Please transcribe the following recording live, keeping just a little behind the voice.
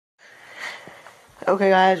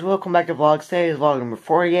Okay guys, welcome back to Vlogs. Today is vlog number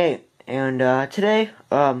 48, and today,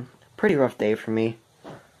 pretty rough day for me.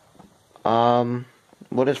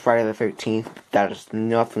 What is Friday the 13th? That has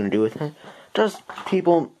nothing to do with it. Just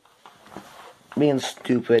people being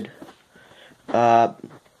stupid. Kid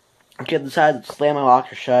decided to slam my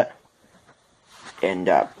locker shut, and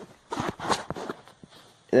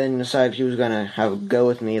then decided he was gonna have a go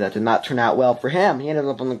with me. That did not turn out well for him. He ended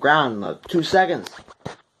up on the ground in 2 seconds.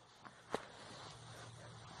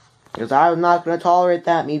 Because I was not going to tolerate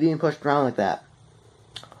that, me being pushed around like that.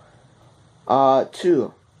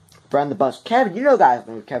 2. Friend the bus. Kevin, you guys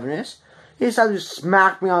know who Kevin is. He decided to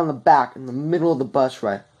smack me on the back in the middle of the bus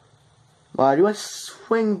ride. Why do I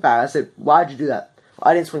swing back? I said, why'd you do that? Well,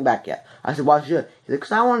 I didn't swing back yet. I said, why'd you do it? He said,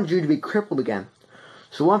 because I wanted you to be crippled again.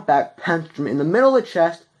 So I went back, punched him in the middle of the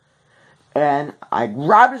chest, and I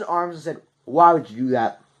grabbed his arms and said, why would you do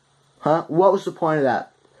that? Huh? What was the point of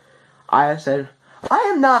that? I said,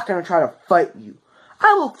 I am not going to try to fight you.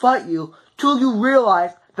 I will fight you till you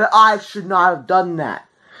realize that I should not have done that.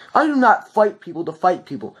 I do not fight people to fight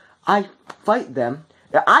people. I fight them.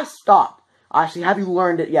 I stop. I say, have you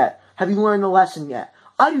learned it yet? Have you learned the lesson yet?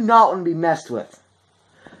 I do not want to be messed with.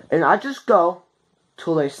 And I just go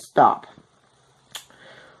till they stop.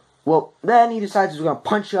 Well, then he decides he's going to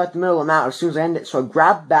punch you out the middle of the mountain as soon as I end it. So I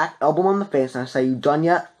grab back, elbow him on the face, and I say, you done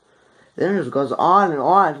yet? Then it just goes on and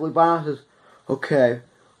on until he finally says, okay,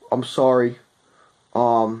 I'm sorry.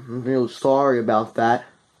 I'm real sorry about that.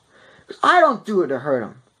 'Cause I don't do it to hurt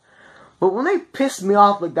him. But when they piss me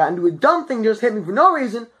off like that and do a dumb thing just hit me for no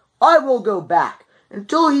reason, I will go back.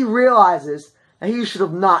 Until he realizes that he should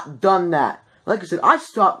have not done that. Like I said, I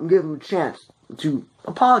stopped and gave him a chance to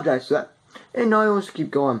apologize for that. And no, he wants to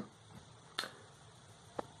keep going.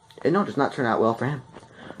 And no, it does not turn out well for him.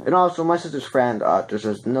 And also, my sister's friend just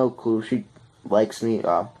has no clue. She likes me.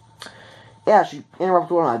 Yeah, she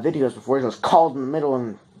interrupted one of my videos before. She was called in the middle,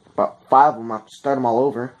 and about 5 of them, I have to start them all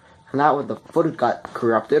over. And that way the footage got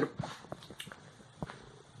corrupted.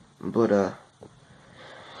 But,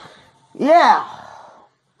 yeah.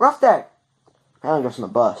 Rough day. I only got on the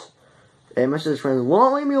bus. And my sister's friend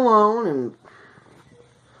won't leave me alone, and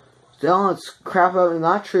still it's crap about me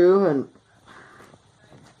not true, and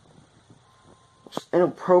it's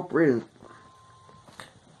inappropriate, and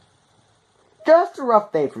just a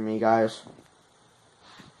rough day for me, guys.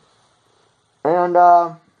 And,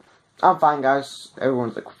 I'm fine, guys.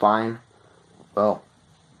 Everyone's, like, fine. Well,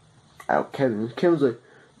 I don't care. Kim's like,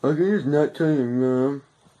 I can just not tell your mom.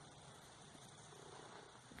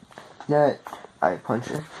 That I punched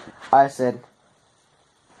her. I said,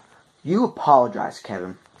 you apologize,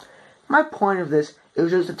 Kevin. My point of this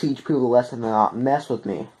is just to teach people the lesson to not mess with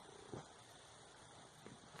me.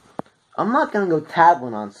 I'm not gonna go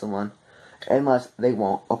tattling on someone unless they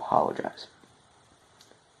won't apologize.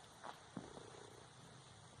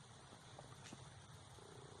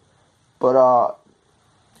 But,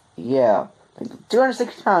 yeah.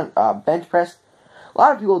 260-pound bench press. A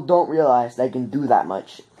lot of people don't realize they can do that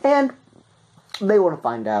much. And they want to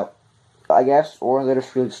find out, I guess. Or they're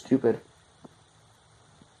just really stupid.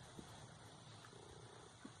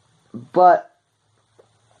 But,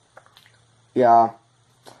 yeah.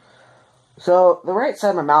 So, the right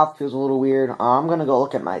side of my mouth feels a little weird. I'm going to go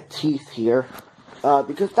look at my teeth here.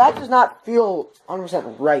 Because that does not feel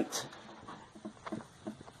 100% right.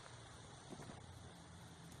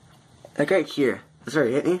 Like right here. That's where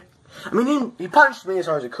he hit me. I mean, he punched me as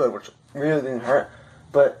hard as he could, which really didn't hurt.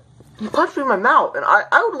 But he punched me in my mouth, and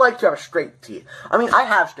I would like to have straight teeth. I mean, I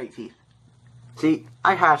have straight teeth. See,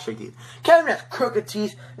 I have straight teeth. Kevin has crooked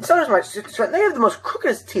teeth, and so does my sister's friend. They have the most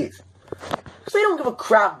crookedest teeth. Because they don't give a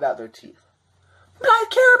crap about their teeth. But I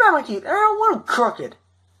care about my teeth, and I don't want them crooked.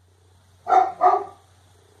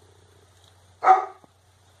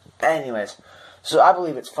 Anyways, so I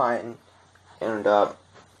believe it's fine. And,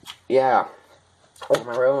 yeah. I wore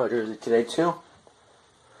my Roma jersey today, too.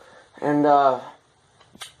 And,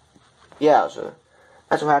 yeah, so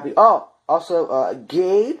I'm so happy. Oh, also,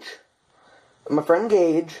 Gage, my friend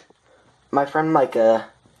Gage, my friend Micah,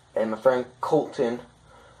 and my friend Colton,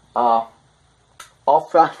 all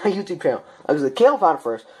found my YouTube channel. Because the Kale found it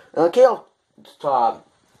first, and then Kale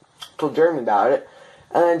told Jeremy about it,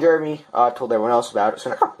 and then Jeremy told everyone else about it, so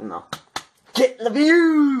now, you know, getting the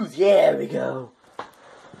views! Yeah, there we go.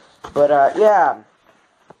 But, yeah.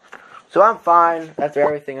 So I'm fine after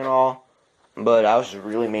everything and all. But I was just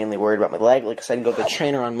really mainly worried about my leg. Like I said, I can go to the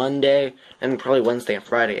trainer on Monday. And probably Wednesday and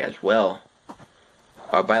Friday as well.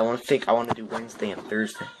 But I want to do Wednesday and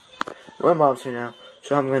Thursday. My mom's here now.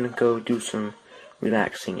 So I'm going to go do some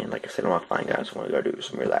relaxing. And like I said, I'm not fine, guys. I'm going to go do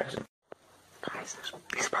some relaxing. Guys,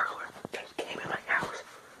 this burglar just came in my house.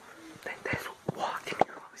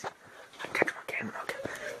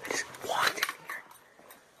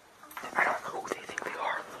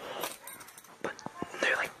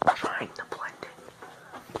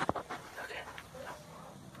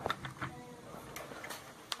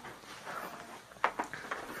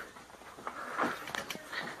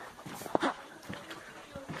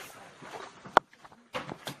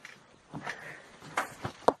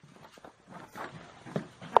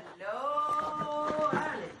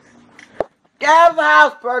 out of the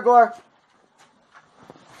house, burglar!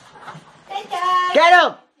 Get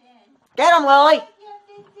him! Get him, Lily!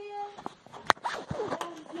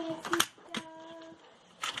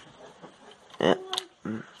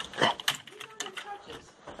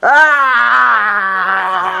 Ah!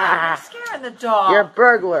 You're scaring the dog. You're a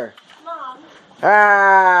burglar. Mom.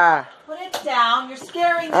 Ah! Put it down. You're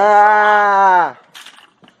scaring the dog. Ah!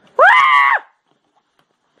 Ah!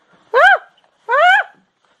 Ah! Ah!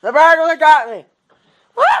 The burglar got me.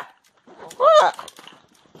 Ah! Ah!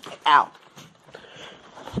 Ow.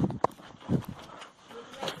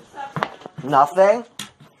 Nothing.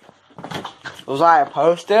 Was I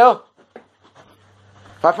supposed to?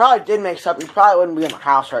 If I probably did make supper, you probably wouldn't be in my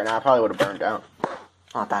house right now. I probably would have burned down.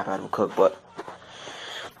 Not that bad of a cook, but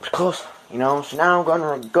pretty close. You know, so now I'm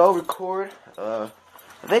going to go record a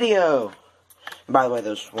video. And by the way,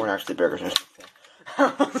 those weren't actually burgers.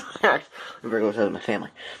 The burgers was my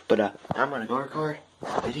family. But I'm going to go record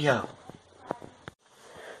a video.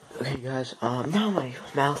 Okay, guys, now my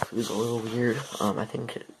mouth is a little weird. I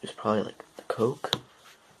think it was probably like the Coke.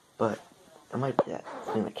 But it might be that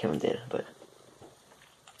thing that Kevin did, but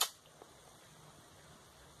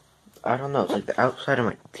I don't know, it's like the outside of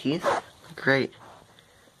my teeth, great.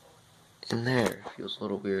 In there, it feels a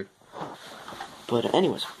little weird. But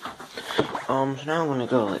anyways, so now I'm gonna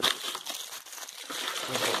go like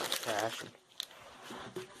trash.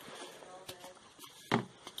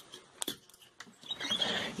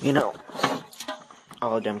 You know,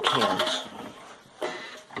 all of them cans.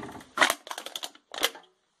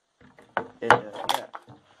 And yeah,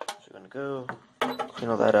 so we're gonna go clean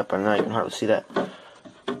all that up. I know you can hardly see that.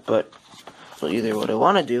 But either what I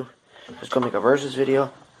want to do is go make a versus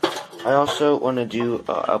video. I also want to do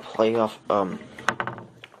a playoff,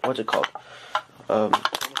 what's it called? Fantasy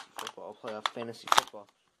football. I'll playoff fantasy football.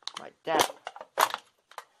 My dad.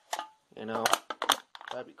 You know,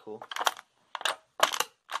 that'd be cool.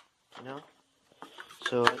 You know?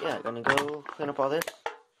 So yeah, I'm gonna go clean up all this.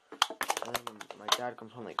 And then my dad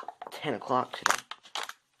comes home like 10 o'clock today.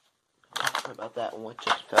 Sorry about that one, what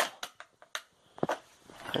just fell.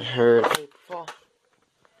 I heard a paper fall.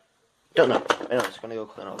 Don't know. Anyways, I'm gonna go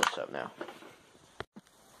clean all this up now.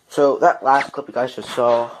 So that last clip you guys just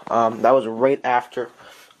saw, that was right after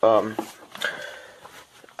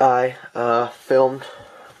I filmed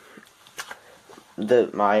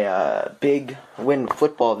my big win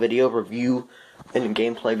football video review and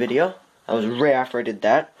gameplay video. That was right after I did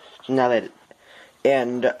that. So now that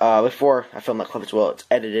before I filmed that clip as well, it's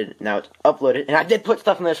edited, now it's uploaded, and I did put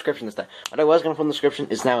stuff in the description this time. What I was going to put in the description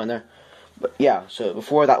is now in there. But yeah, so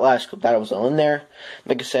before that last clip, that was all in there.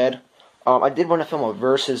 Like I said, I did want to film a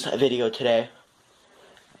versus video today,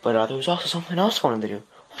 but there was also something else I wanted to do.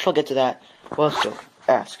 I'll get to that. Well, still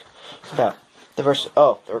ask about the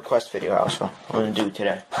the request video I was going to do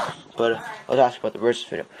today. But I was asking about the versus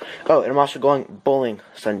video. Oh, and I'm also going bowling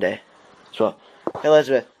Sunday as well. Hey,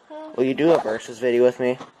 Elizabeth. Will you do a versus video with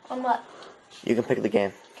me? On what? You can pick the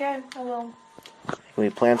game. Okay, I will. We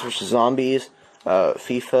Plants vs. Zombies,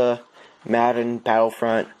 FIFA, Madden,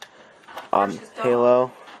 Battlefront,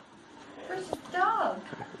 Halo. Versus dog.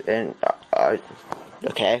 And,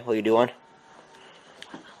 okay, will you do one?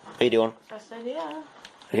 What are you doing? Best idea.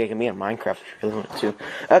 Okay, it can be on Minecraft if you really want to.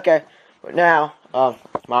 Okay, but now,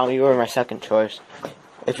 Mom, you were my second choice.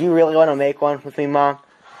 If you really want to make one with me, Mom,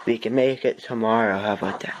 we can make it tomorrow. How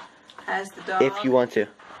about that? Has the dog? If you want to.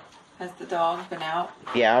 Has the dog been out?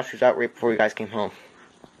 Yeah, she was out right before you guys came home.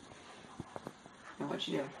 And what'd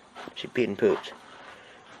you do? She peed and pooped.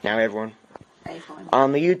 Now everyone iPhone.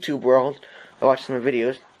 on the YouTube world that watches my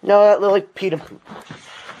videos know that Lily peed and pooped.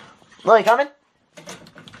 Lily, coming?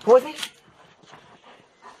 Come with me?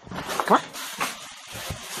 Come on.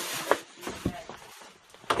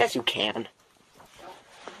 Yes, you can.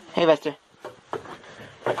 Hey, Vester.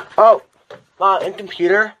 Oh, Mom, in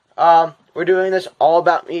computer, we're doing this all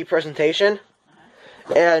about me presentation,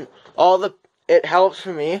 and it helps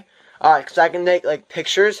for me, cause I can take like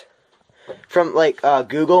pictures from like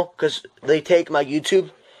Google, cause they take my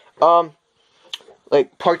YouTube,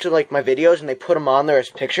 like parts of like my videos and they put them on there as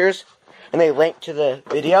pictures, and they link to the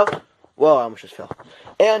video. Whoa, I almost just fell.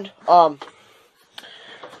 And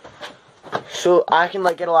so I can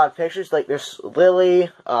like get a lot of pictures. Like there's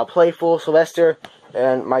Lily, Playful, Sylvester,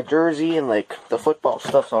 and my jersey and like the football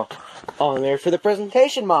stuff's all in there for the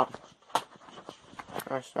presentation, Mom.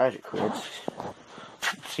 That's magic cards.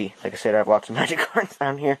 See, like I said, I have lots of magic cards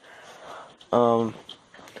down here.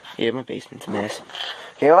 Yeah, my basement's a mess.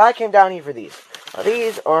 Okay, well, I came down here for these.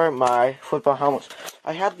 These are my football helmets.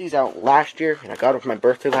 I had these out last year, and I got them for my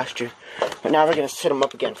birthday last year. But now they're going to set them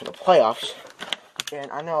up again for the playoffs. And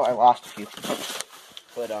I know I lost a few,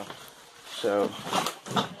 but so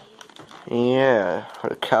yeah,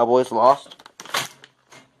 the Cowboys lost.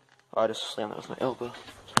 I just slammed that with my elbow.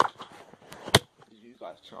 You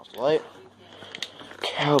guys turn off the light.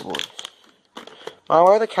 Cowboys. Oh,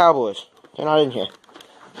 where are the Cowboys? They're not in here.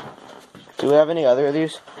 Do we have any other of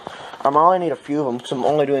these? I only need a few of them because I'm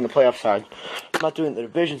only doing the playoff side. I'm not doing the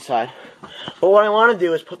division side. But what I want to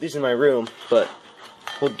do is put these in my room, but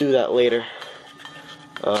we'll do that later.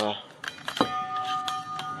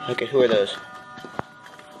 Okay, who are those?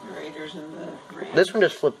 The Raiders and the Rams. This one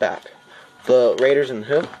just flipped back. The Raiders and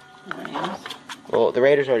who? Rams. Well, the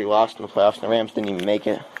Raiders already lost in the playoffs, and the Rams didn't even make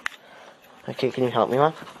it. Okay, can you help me,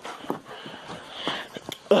 Mom?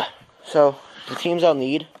 So, the teams I'll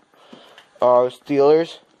need are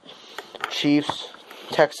Steelers, Chiefs,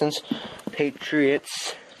 Texans,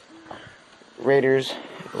 Patriots, Raiders,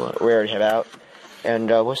 we already have out,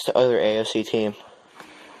 and what's the other AFC team?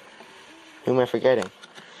 Who am I forgetting?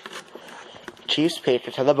 Chiefs,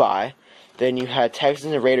 Patriots had the bye. Then you had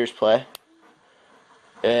Texans and Raiders play.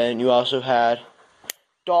 And you also had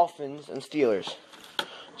Dolphins and Steelers.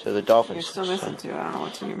 So the Dolphins. You're still missing two. I don't know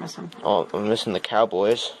what team you're missing. Oh, I'm missing the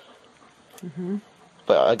Cowboys.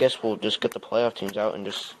 But I guess we'll just get the playoff teams out and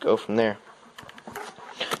just go from there.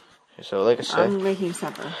 Okay, so like I said. I'm making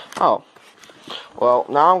supper. Oh. Well,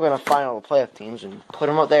 now I'm going to find all the playoff teams and put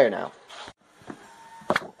them up there now.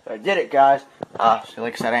 So I did it, guys. So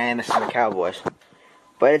like I said, I am missing the Cowboys.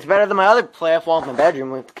 But it's better than my other playoff wall in my bedroom.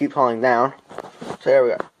 We have to keep falling down. So there we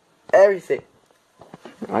go. Everything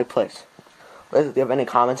in the right place. Liz, do you have any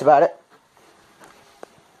comments about it?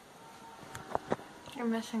 You're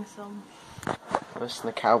missing some. I'm missing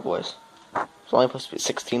the Cowboys. There's only supposed to be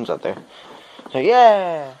 6 teams out there. So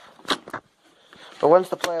yeah! But once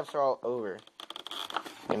the playoffs are all over,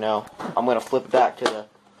 I'm going to flip back to the,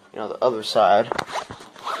 the other side.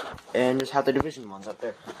 And just have the division ones up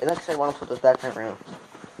there. And like I said, I want to flip this back to my room.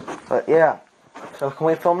 But yeah. So can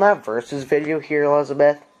we film that versus video here,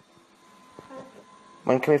 Elizabeth?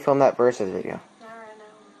 When can we film that versus video? Not right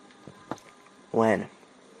now. When?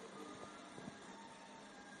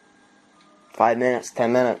 5 minutes,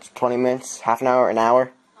 10 minutes, 20 minutes, half an hour, an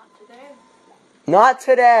hour? Not today. Not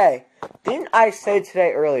today! Didn't I say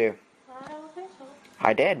today earlier? I don't think so.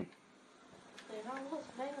 I did. Then I was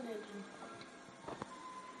paying attention.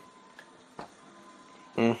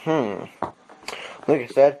 Like I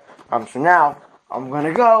said, so now, I'm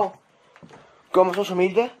gonna go on my social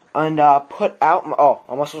media and put out, all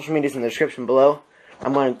my social media's in the description below.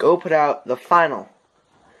 I'm gonna go put out the final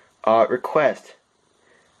request.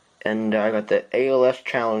 And I got the ALS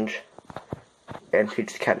challenge and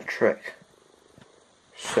teach the cat a trick.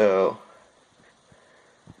 So,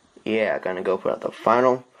 yeah, I'm gonna go put out the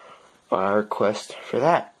final request for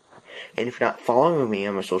that. And if you're not following me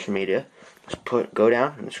on my social media, just go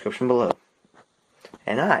down in the description below.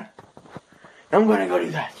 And I'm gonna go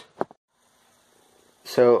do that.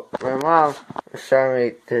 So, my mom is trying to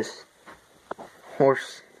make this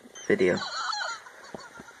horse video.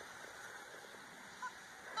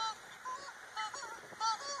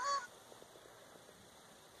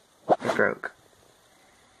 It broke.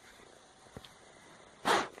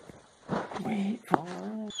 Wait for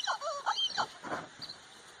it.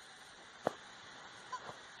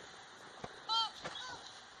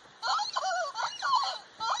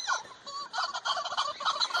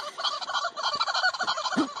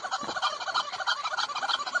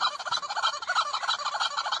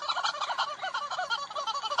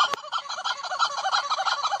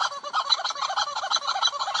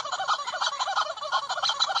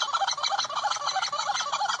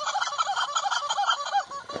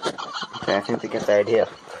 Okay, I think they get the idea.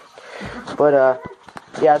 But,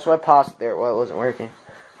 yeah, so I paused it there while it wasn't working.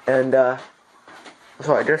 And,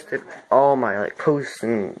 so I just did all my, posts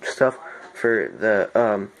and stuff for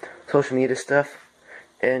the, social media stuff.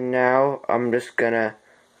 And now I'm just gonna,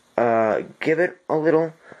 give it a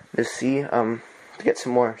little to see, to get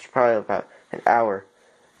some more. It's probably about an hour.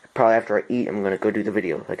 Probably after I eat, I'm gonna go do the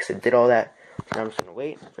video. Like I said, did all that. So now I'm just gonna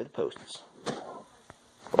wait for the posts.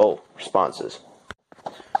 Oh, responses.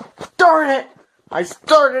 Darn it! I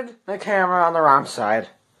started the camera on the wrong side.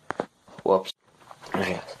 Whoops.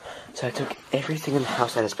 Okay, so I took everything in the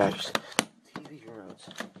house that has batteries. TV remotes.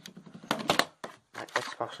 My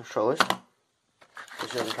Xbox controllers.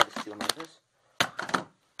 Which doesn't try to steal my of this.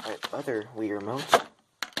 My other Wii remotes.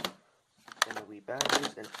 And the Wii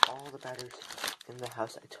batteries and all the batteries in the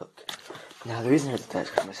house I took. Now the reason I did that is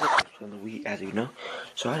because my sister was playing the Wii, as you know.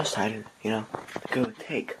 So I decided, to go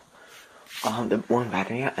take the one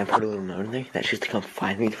battery out and put a little note in there that she's to come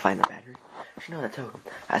find me to find the battery. Actually, no, that took him.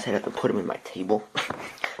 I said I had to put him in my table.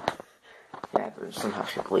 Yeah, but somehow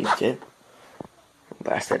she believed it.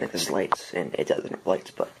 But I said it has lights, and it doesn't have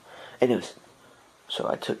lights, but anyways. So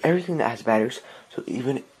I took everything that has batteries, so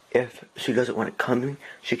even if she doesn't want to come to me,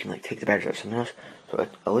 she can like take the batteries out of something else. So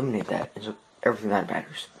I eliminate that, and so everything that has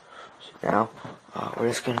batteries. So now, we're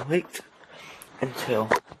just gonna wait until,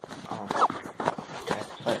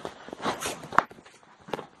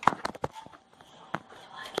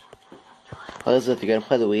 Elizabeth, you gonna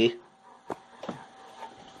play the Wii?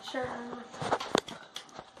 Sure.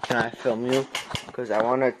 Can I film you? Because I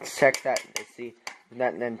want to check that and see if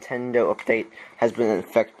that Nintendo update has been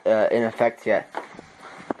in effect yet.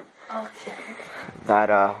 Okay.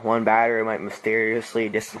 That one battery might mysteriously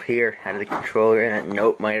disappear out of the controller and a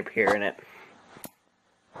note might appear in it.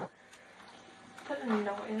 Put a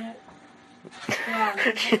note in it.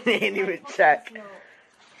 Yeah. She didn't even check.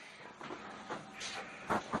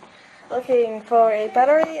 Looking for a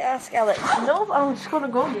battery? Ask Alex. Nope, I'm just gonna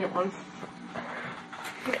go get one.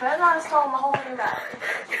 You better not install my whole new battery.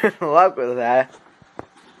 Good luck with that.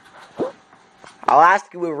 I'll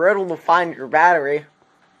ask you a riddle to find your battery.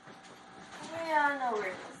 Yeah, I know where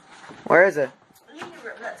it is. Where is it?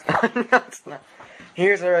 Let's go. No, it's not.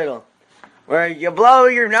 Here's the riddle. Where you blow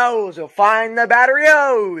your nose, you'll find the battery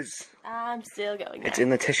hose. I'm still going. It's in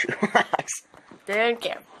the tissue box. Don't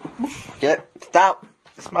care. Get stop.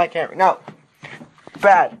 This is my camera. No.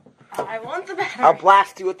 Bad. I want the battery. I'll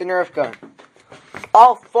blast you with the Nerf gun.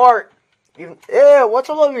 I'll fart. Ew, what's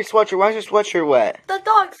all over your sweatshirt? Why is your sweatshirt wet? The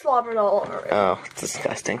dog slobbered all over it. Oh, it's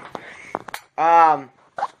disgusting.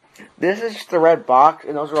 This is just the red box,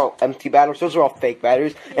 and those are all empty batteries. Those are all fake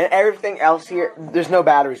batteries. And everything else here, there's no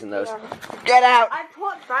batteries in those. Get out! I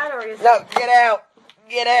put batteries. No, get out!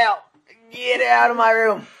 Get out! Get out of my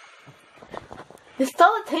room! You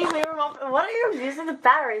stole the TV remote. What are you using the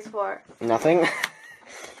batteries for? Nothing.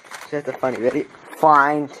 Just a funny video.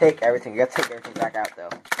 Fine, take everything. You gotta take everything back out,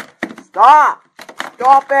 though. Stop!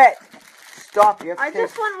 Stop it! Stop. You have to I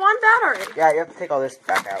just want one battery. Yeah, you have to take all this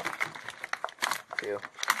back out. Too.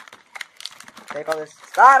 Take all this.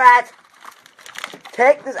 Stop it!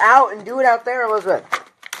 Take this out and do it out there, Elizabeth.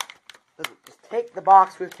 Just take the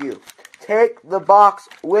box with you. Take the box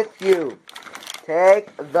with you.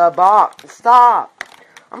 Take the box. Stop.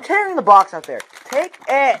 I'm tearing the box out there. Take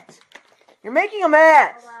it. You're making a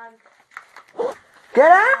mess.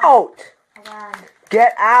 Get out.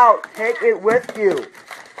 Get out. Take it with you.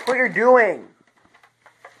 That's what you're doing.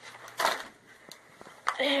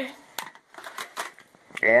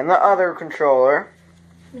 And the other controller.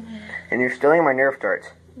 And you're stealing my Nerf darts.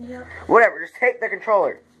 Yep. Whatever, just take the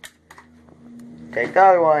controller. Take the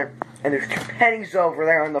other one. And there's 2 pennies over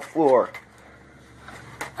there on the floor.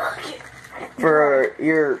 For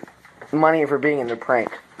your money for being in the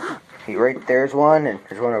prank. Right there's one, and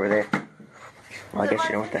there's one over there. Well, I guess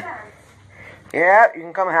you know what that. Yeah, you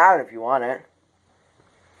can come have it if you want it.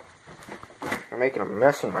 You're making a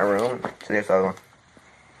mess in my room. So there's the other one.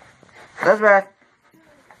 Elizabeth!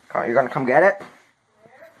 You're gonna come get it?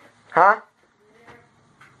 Huh?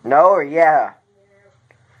 No or yeah?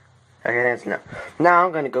 Okay, that's no. Now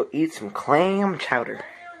I'm gonna go eat some clam chowder.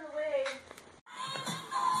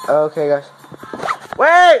 Okay, guys.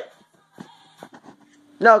 Wait!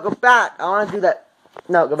 No, go back. I want to do that.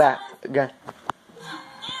 No, go back. Again.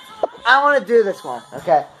 I want to do this one,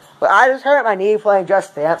 okay? But I just hurt my knee playing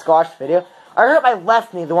Just Dance. Go watch the video. I hurt my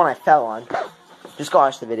left knee, the one I fell on. Just go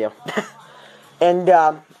watch the video. And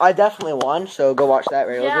I definitely won, so go watch that,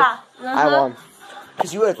 right? Yeah. I won.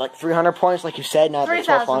 Because you had like 300 points, like you said, now it's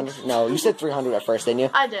like 1200. No, you said 300 at first, didn't you?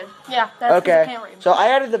 I did. Yeah. That's Okay. I can't read. So I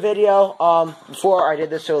edited the video before I did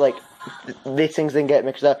this, so like these things didn't get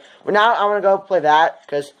mixed up. But now I want to go play that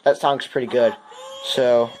because that song's pretty good.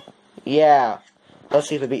 So yeah, let's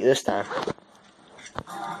see if I beat this time.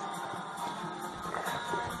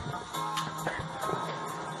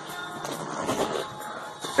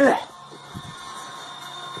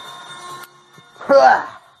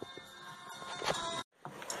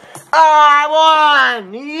 I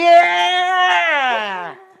won!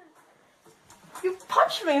 Yeah! You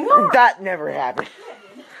punched me. No. That never happened.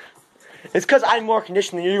 It's because I'm more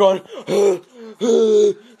conditioned than you. You're going,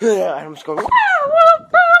 and I'm just going.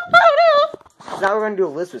 Now we're gonna do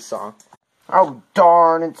Elizabeth's song. Oh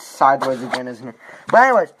darn! It's sideways again, isn't it? But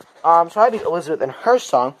anyways, so I beat Elizabeth in her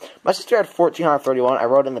song. My sister had 1431. I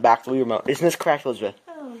wrote it in the back of the Wii remote. Isn't this correct, Elizabeth?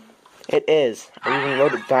 Oh. It is. I even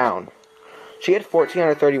wrote it down. She had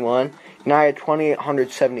 1431, and I had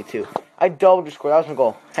 2872. I doubled your score. That was my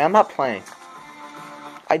goal. Hey, I'm not playing.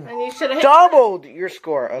 And you should have Doubled your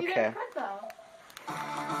score. You Okay. didn't quit, though.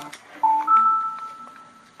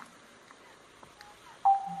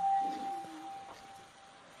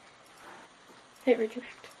 Hey, reconnect.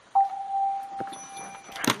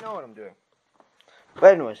 I know what I'm doing.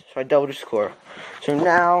 But anyways, so I doubled the score. So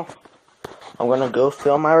now, I'm gonna go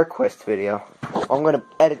film my request video. I'm gonna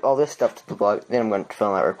edit all this stuff to the vlog, then I'm gonna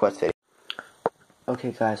film that request video.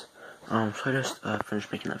 Okay guys, so I just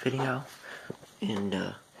finished making that video, and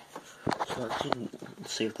so I didn't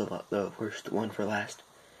save the worst one for last,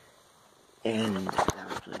 and that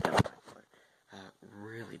was really dumb on my part.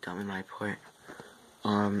 Really dumb on my part.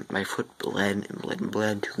 My foot bled and bled and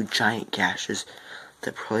bled, 2 giant gashes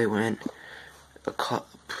that probably went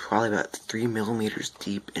probably about 3 millimeters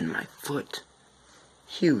deep in my foot.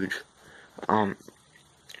 Huge.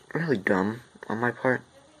 Really dumb on my part.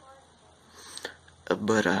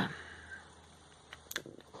 But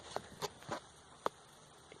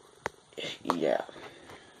yeah.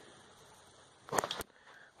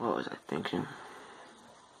 What was I thinking?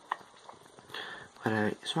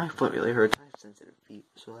 But so my foot really hurts. I have sensitive feet,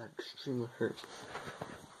 so that extremely hurts.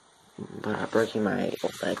 But breaking my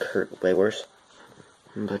leg hurt way worse.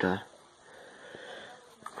 But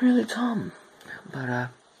really dumb. But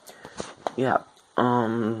yeah.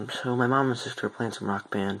 So my mom and sister are playing some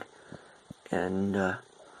rock band, and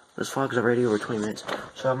this vlog is already over 20 minutes,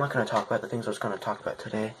 so I'm not gonna talk about the things I was gonna talk about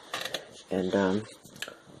today. And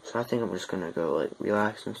so I think I'm just gonna go like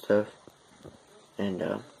relax and stuff. And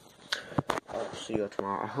I'll see you all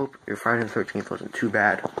tomorrow. I hope your Friday the 13th wasn't too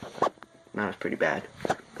bad. That was pretty bad.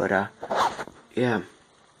 But yeah.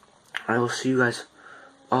 I will see you guys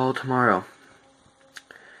all tomorrow.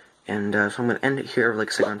 And so I'm gonna end it here, like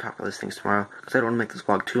I said, on top of these things tomorrow, because I don't want to make this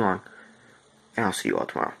vlog too long. And I'll see you all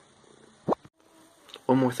tomorrow.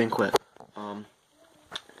 One more thing quick.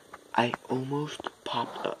 I almost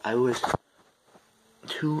popped up. I was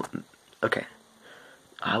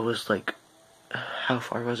like, how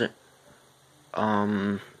far was it?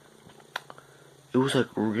 It was like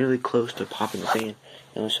really close to popping the vein.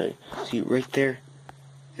 And I'll show you. See, right there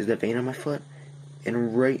is the vein on my foot,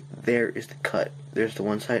 and right there is the cut. There's the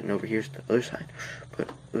one side, and over here's the other side. But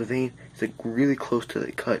the vein is like really close to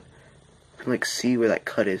the cut. You can like see where that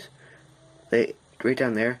cut is. Right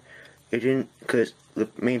down there, it didn't, because the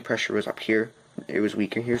main pressure was up here. It was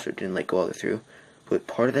weaker here, so it didn't like go all the way through. But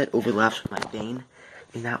part of that overlaps with my vein,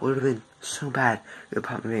 and that would have been so bad if it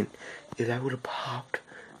popped my vein. If that would have popped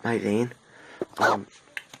my vein,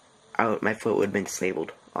 my foot would have been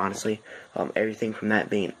disabled. Honestly, everything from that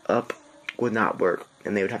vein up would not work,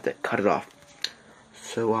 and they would have to cut it off.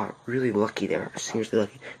 So really lucky there. Seriously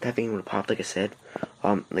lucky. That vein would have popped, like I said.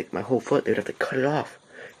 Like my whole foot, they would have to cut it off,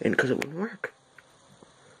 and because it wouldn't work.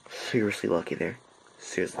 Seriously lucky there.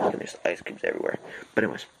 Seriously lucky. There's ice cubes everywhere. But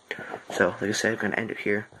anyways, so like I said, I'm gonna end it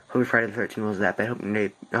here. Hope your Friday the 13th was that bad. Hope your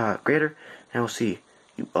day greater, and I will see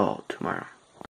you all tomorrow.